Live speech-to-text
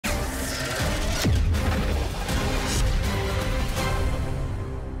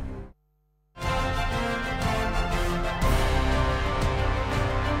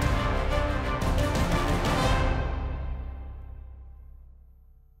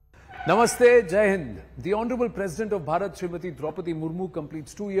Namaste, Jai Hind. The Honourable President of Bharat, Smt Droupadi Murmu,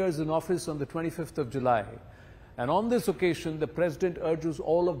 completes 2 years in office on the 25th of July. And on this occasion, the President urges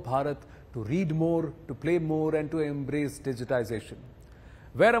all of Bharat to read more, to play more and to embrace digitization.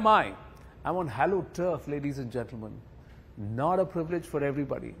 Where am I? I'm on hallowed turf, ladies and gentlemen. Not a privilege for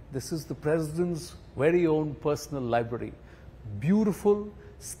everybody. This is the President's very own personal library. Beautiful,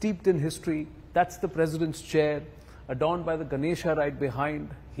 steeped in history. That's the President's chair, adorned by the Ganesha right behind.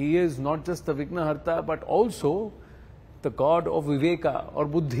 He is not just the Vignaharta, but also the god of Viveka or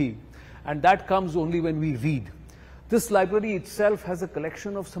Buddhi. And that comes only when we read. This library itself has a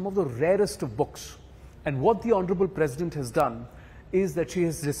collection of some of the rarest of books. And what the Honourable President has done is that she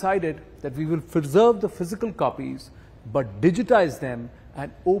has decided that we will preserve the physical copies, but digitize them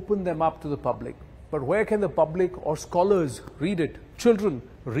and open them up to the public. But where can the public or scholars read it? Children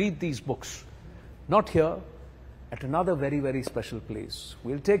read these books. Not here. At another very, very special place.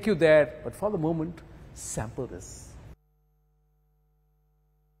 We'll take you there, but for the moment, sample this.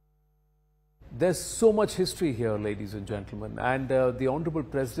 There's so much history here, ladies and gentlemen, and the Honourable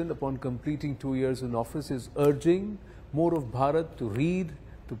President, upon completing 2 years in office, is urging more of Bharat to read,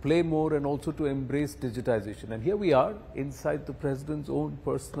 to play more, and also to embrace digitization. And here we are, inside the President's own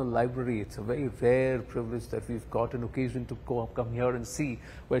personal library. It's a very rare privilege that we've got an occasion to come here and see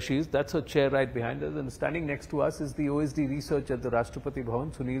where she is. That's her chair right behind us. And standing next to us is the OSD research at the Rashtrapati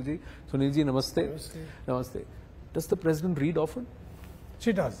Bhavan, Sunil ji. Sunil ji, namaste. Namaste. Namaste. Does the President read often?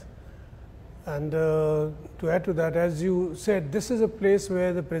 She does. And to add to that, as you said, this is a place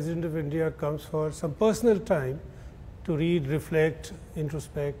where the President of India comes for some personal time to read, reflect,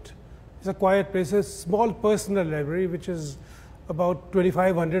 introspect. It's a quiet place, a small personal library which is about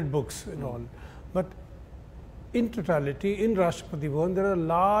 2,500 books in all. But in totality, in Rashtrapati Bhavan, there are a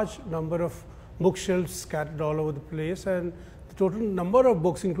large number of bookshelves scattered all over the place, and the total number of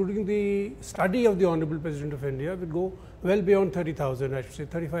books, including the study of the Honourable President of India, will go well beyond 30,000, I should say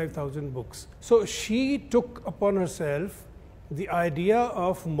 35,000 books. So she took upon herself the idea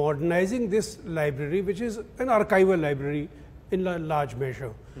of modernizing this library, which is an archival library in a large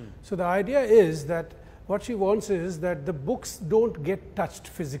measure. So the idea is that what she wants is that the books don't get touched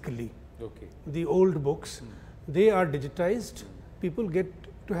physically. Okay. The old books, they are digitized, people get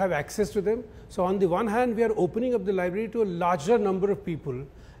to have access to them. So on the one hand, we are opening up the library to a larger number of people,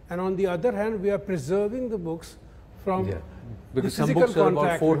 and on the other hand, we are preserving the books from because some books are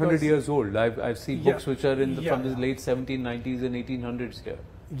about 400 years old. I've seen books which are in from the late 1790s and 1800s here.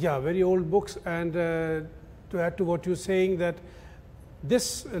 Yeah, very old books. And to add to what you're saying, that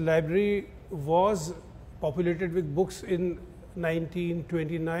this library was populated with books in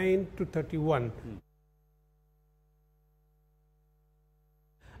 1929 to 31.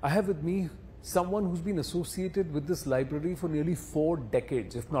 I have with me someone who's been associated with this library for nearly 4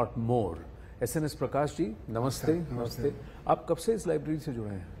 decades, if not more. SNS Prakash ji, नमस्ते। नमस्ते। आप कब से इस library से जुड़े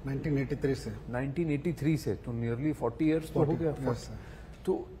हैं? 1983 से। 1983 से, तो नियरली 40 इयर्स तो हो गया।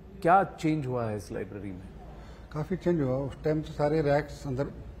 तो क्या चेंज हुआ है इस लाइब्रेरी में? काफ़ी चेंज हुआ। उस टाइम तो सारे रैक्स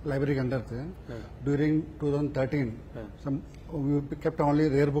अंदर लाइब्रेरी के अंदर थे। During 2013 we kept only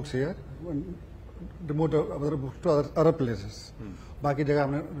rare books here, removed other books to other places. बाकी जगह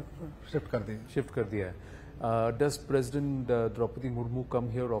हमने शिफ्ट कर दिया है। Does President Draupadi Murmu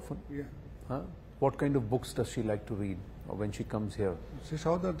come here often? Yeah. What kind of books does she like to read when she comes here? She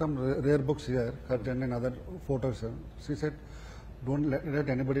saw that some rare books here, curtain and other photos. She said, "Don't let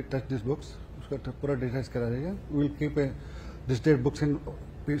anybody touch these books. उसका पूरा digitize करा जाएगा. We will keep digital books in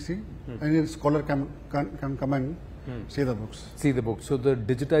PC. Any scholar can come and see the books." See the books. So the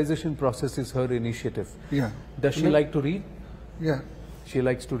digitization process is her initiative. Yeah. Does she like to read? Yeah. She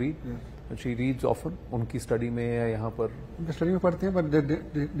likes to read. Yeah. And she reads often. उनकी study में या यहाँ पर? उनकी study में पढ़ती हैं, but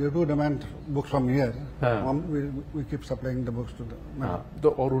they do demand books from here. We keep supplying the books to them. तो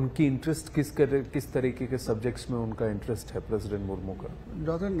और उनकी इंटरेस्ट किस तरीके के सब्जेक्ट्स में उनका इंटरेस्ट है प्रेसिडेंट मुर्मू का?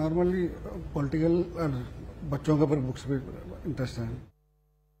 ज़्यादा नॉर्मली पॉलिटिकल और बच्चों के ऊपर बुक्स भी इंटरेस्ट है।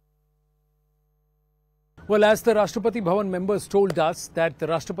 Well, as the Rashtrapati Bhavan members told us that the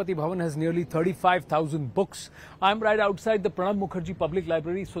Rashtrapati Bhavan has nearly 35,000 books. I'm right outside the Pranab Mukherjee Public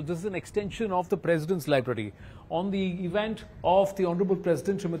Library, so this is an extension of the President's Library. On the event of the Honourable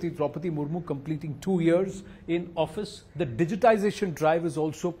President Smt Droupadi Murmu completing 2 years in office, the digitization drive is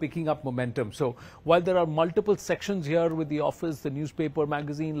also picking up momentum. So while there are multiple sections here with the office, the newspaper,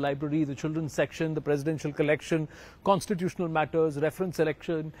 magazine, library, the children's section, the presidential collection, constitutional matters, reference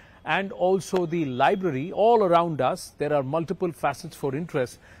selection, and also the library all around us, there are multiple facets for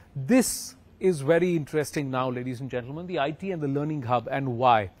interest. This is very interesting now, ladies and gentlemen, the IT and the learning hub. And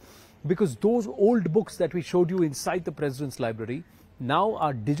why? Because those old books that we showed you inside the President's Library, now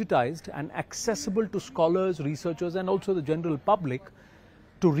are digitized and accessible to scholars, researchers and also the general public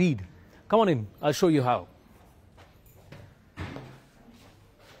to read. Come on in, I'll show you how.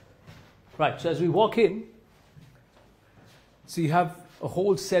 Right, so as we walk in, so you have a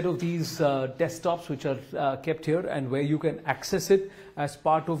whole set of these desktops which are kept here and where you can access it as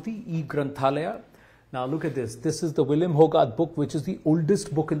part of the e-Granthalaya. Now look at this. This is the William Hogarth book, which is the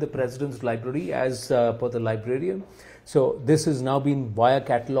oldest book in the President's Library as per the librarian. So this has now been via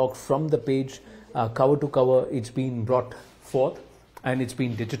catalogue from the page, cover to cover, it's been brought forth and it's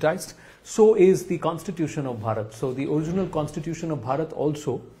been digitized. So is the Constitution of Bharat. So the original Constitution of Bharat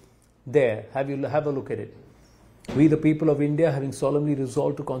also there. Have a look at it. We, the people of India, having solemnly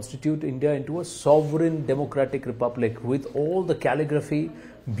resolved to constitute India into a sovereign democratic republic with all the calligraphy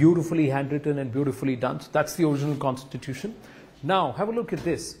beautifully handwritten and beautifully done. So that's the original constitution. Now have a look at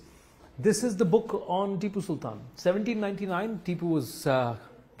this. This is the book on Tipu Sultan. 1799, Tipu was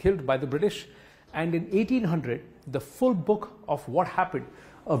killed by the British, and in 1800, the full book of what happened,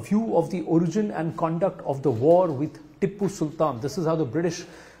 a view of the origin and conduct of the war with Tipu Sultan. This is how the British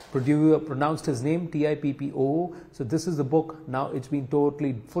pronounced his name, T-I-P-P-O. So this is the book. Now it's been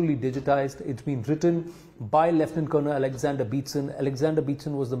fully digitized. It's been written by Lieutenant Colonel Alexander Beetson. Alexander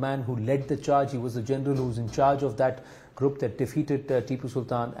Beetson was the man who led the charge. He was the general who was in charge of that group that defeated Tipu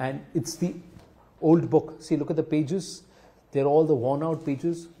Sultan. And it's the old book. See, look at the pages. They're all the worn out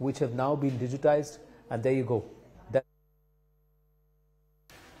pages which have now been digitized. And there you go.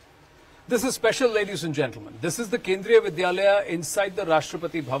 This is special, ladies and gentlemen. This is the Kendriya Vidyalaya inside the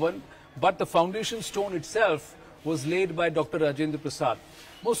Rashtrapati Bhavan, but the foundation stone itself was laid by Dr. Rajendra Prasad.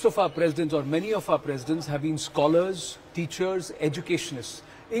 Most of our presidents, or many of our presidents, have been scholars, teachers, educationists,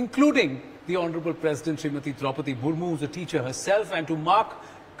 including the Honourable President Smt Droupadi Murmu, who's a teacher herself, and to mark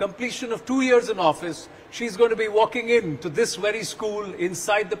completion of 2 years in office, she's going to be walking into this very school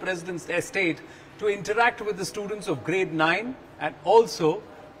inside the President's estate to interact with the students of grade 9 and also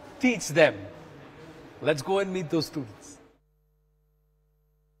teach them. Let's go and meet those students.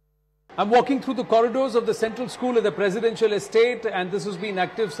 I'm walking through the corridors of the Central School at the Presidential Estate, and this has been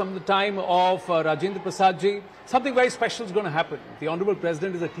active from the time of Rajendra Prasad ji. Something very special is going to happen. The Honourable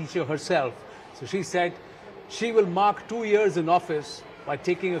President is a teacher herself. So she said she will mark 2 years in office by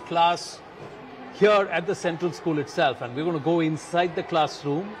taking a class here at the Central School itself. And we're going to go inside the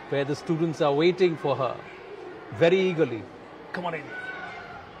classroom where the students are waiting for her very eagerly. Come on in.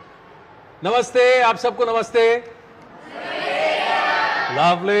 नमस्ते, आप सबको नमस्ते.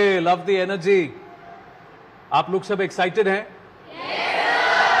 Lovely, love the energy. आप लोग सब excited हैं?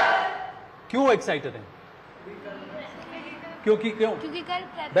 क्यों excited हैं? क्यों? क्योंकि कल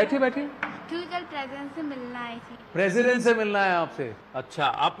बैठे क्योंकि कल प्रेसिडेंट से मिलना आई थी. प्रेसिडेंट से मिलना है आपसे. अच्छा,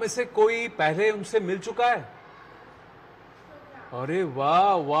 आप में से कोई पहले उनसे मिल चुका है? अरे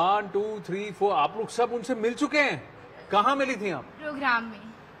वाह, 1 2 3 4 आप लोग सब उनसे मिल चुके हैं. कहाँ मिली थी आप?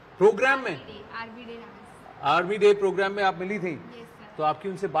 प्रोग्राम में आर्मी डे प्रोग्राम में आप मिली थी. yes, तो आपकी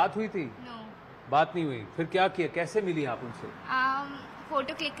उनसे बात हुई थी? no. बात नहीं हुई. फिर क्या किया, कैसे मिली आप उनसे?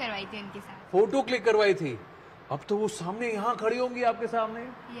 फोटो क्लिक करवाई थी उनके साथ. फोटो क्लिक करवाई थी. अब तो वो सामने यहाँ खड़ी होंगी आपके सामने.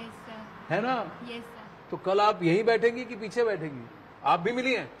 yes, sir. है ना? yes, sir. तो कल आप यहीं बैठेंगी कि पीछे बैठेंगी? आप भी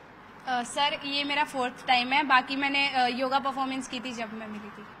मिली हैं? सर ये मेरा 4th टाइम है. बाकी मैंने योगा परफॉर्मेंस की थी जब मैं मिली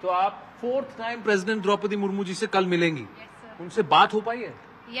थी. तो आप 4th time president Draupadi Murmu ji से कल मिलेंगी. yes, उनसे बात हो पाई है?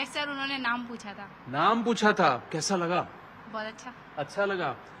 यस सर, उन्होंने नाम पूछा था. नाम पूछा था. कैसा लगा? बहुत अच्छा. अच्छा लगा.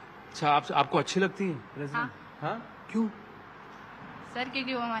 अच्छा, आपको अच्छी लगती है प्रेसिडेंट? हाँ. क्यों? सर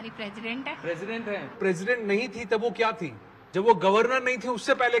क्योंकि वो हमारी प्रेसिडेंट है. प्रेसिडेंट है. प्रेसिडेंट नहीं थी तब वो क्या थी? जब वो गवर्नर नहीं थी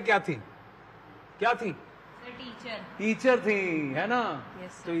उससे पहले क्या थी? क्या थी? टीचर थी, है ना?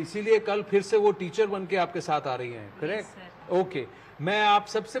 yes, तो इसीलिए कल फिर से वो टीचर बन के आपके साथ आ रही हैं. करेक्ट. ओके. मैं आप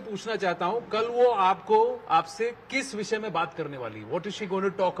सबसे पूछना चाहता हूं, कल वो आपसे किस विषय में बात करने वाली? What is she going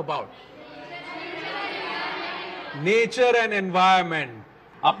to talk about? Nature and environment.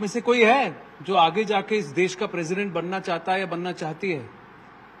 आप में से कोई है जो आगे जाके इस देश का प्रेसिडेंट बनना चाहता है या बनना चाहती है?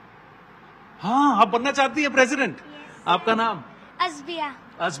 हाँ, आप बनना चाहती है प्रेसिडेंट. yes, आपका नाम? अस्बिया.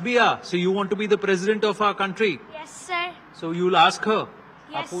 अस्बिया. So you want to be the president of our country? Yes sir. So you will ask her.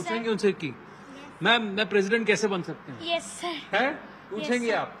 आप पूछेंगे उनसे कि मैम मैं प्रेसिडेंट कैसे बन सकती हूँ? Yes sir. है?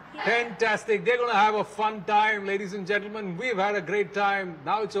 पूछेंगे आप? Fantastic. They're going to have a fun time, ladies and gentlemen. We've had a great time.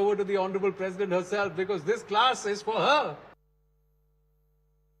 Now it's over to the Honourable President herself because this class is for her.